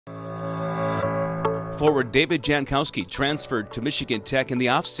Forward David Jankowski transferred to Michigan Tech in the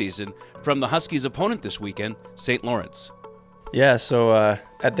offseason from the Huskies' opponent this weekend, St. Lawrence. Yeah, so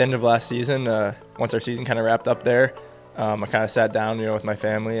at the end of last season, once our season kind of wrapped up there, I kind of sat down, with my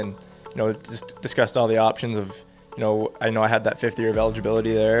family and, just discussed all the options of, I know I had that 5th year of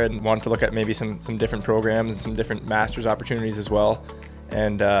eligibility there and wanted to look at maybe some different programs and some different master's opportunities as well.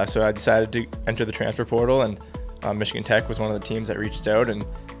 And so I decided to enter the transfer portal, and Michigan Tech was one of the teams that reached out, and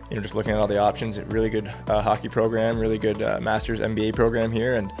just looking at all the options, a really good hockey program, really good master's MBA program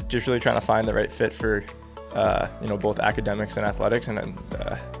here, and just really trying to find the right fit for both academics and athletics, and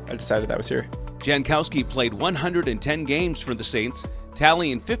I decided that was here. Jankowski played 110 games for the Saints,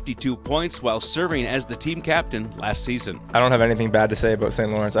 tallying 52 points while serving as the team captain last season. I don't have anything bad to say about St.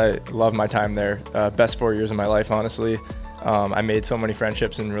 Lawrence. I love my time there. Best 4 years of my life, honestly. I made so many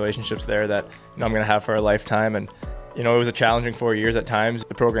friendships and relationships there that I'm going to have for a lifetime. And it was a challenging 4 years at times.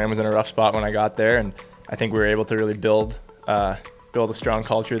 The program was in a rough spot when I got there, and I think we were able to really build a strong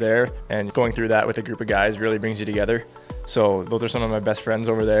culture there. And going through that with a group of guys really brings you together. So those are some of my best friends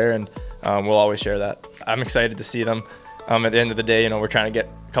over there, and we'll always share that. I'm excited to see them. At the end of the day, we're trying to get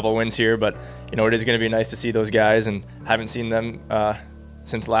a couple wins here, but it is going to be nice to see those guys, and haven't seen them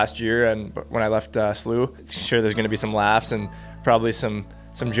since last year. And when I left SLU, it's sure there's going to be some laughs and probably some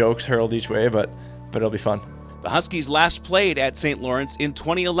jokes hurled each way, but it'll be fun. The Huskies last played at St. Lawrence in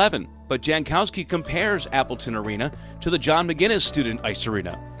 2011, but Jankowski compares Appleton Arena to the John McGinnis Student Ice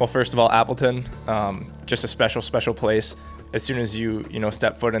Arena. Well, first of all, Appleton, just a special place. As soon as you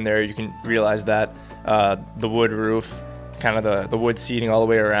step foot in there, you can realize that the wood roof, kind of the wood seating all the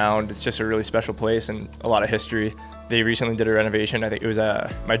way around, it's just a really special place and a lot of history. They recently did a renovation. I think it was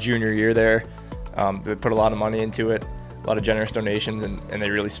my junior year there. They put a lot of money into it, a lot of generous donations, and they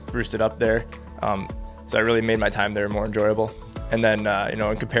really spruced it up there. So I really made my time there more enjoyable. And then,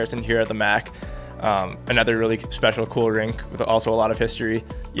 in comparison here at the MAC, another really special, cool rink with also a lot of history.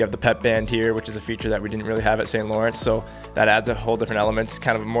 You have the pep band here, which is a feature that we didn't really have at St. Lawrence, so that adds a whole different element. It's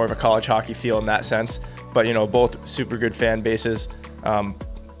kind of more of a college hockey feel in that sense. But both super good fan bases.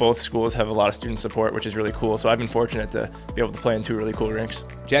 Both schools have a lot of student support, which is really cool. So I've been fortunate to be able to play in 2 really cool rinks.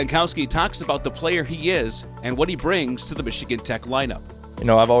 Jankowski talks about the player he is and what he brings to the Michigan Tech lineup.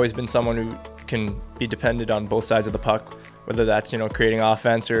 I've always been someone who can be dependent on both sides of the puck, whether that's creating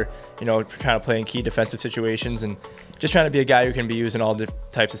offense or trying to play in key defensive situations, and just trying to be a guy who can be used in all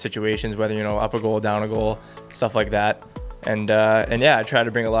types of situations, whether up a goal, down a goal, stuff like that. And yeah, I try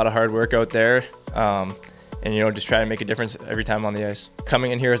to bring a lot of hard work out there, and just try to make a difference every time on the ice.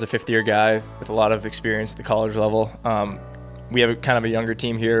 Coming in here as a 5th year guy with a lot of experience at the college level, we have kind of a younger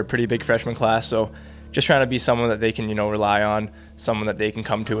team here, a pretty big freshman class, so just trying to be someone that they can rely on, someone that they can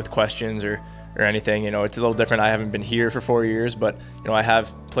come to with questions or anything. It's a little different. I haven't been here for 4 years, but I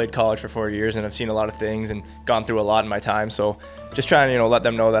have played college for 4 years and I've seen a lot of things and gone through a lot in my time. So just trying to let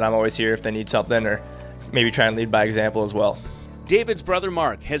them know that I'm always here if they need something, or maybe try and lead by example as well. David's brother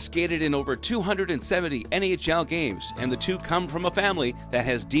Mark has skated in over 270 NHL games, and the two come from a family that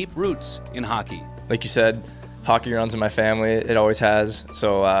has deep roots in hockey. Like you said, hockey runs in my family. It always has.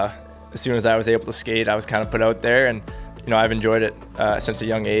 So as soon as I was able to skate, I was kind of put out there, and I've enjoyed it since a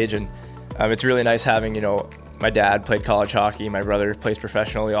young age. And it's really nice having my dad played college hockey, my brother plays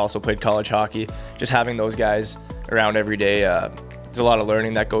professionally, also played college hockey. Just having those guys around every day, there's a lot of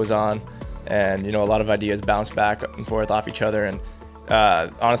learning that goes on, and a lot of ideas bounce back and forth off each other. And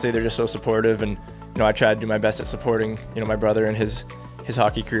honestly, they're just so supportive, and I try to do my best at supporting my brother in his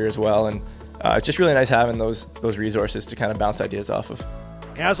hockey career as well. And it's just really nice having those resources to kind of bounce ideas off of.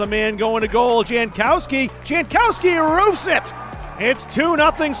 Has a man going to goal, Jankowski roofs it. It's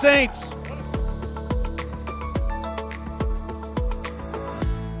 2-0 Saints.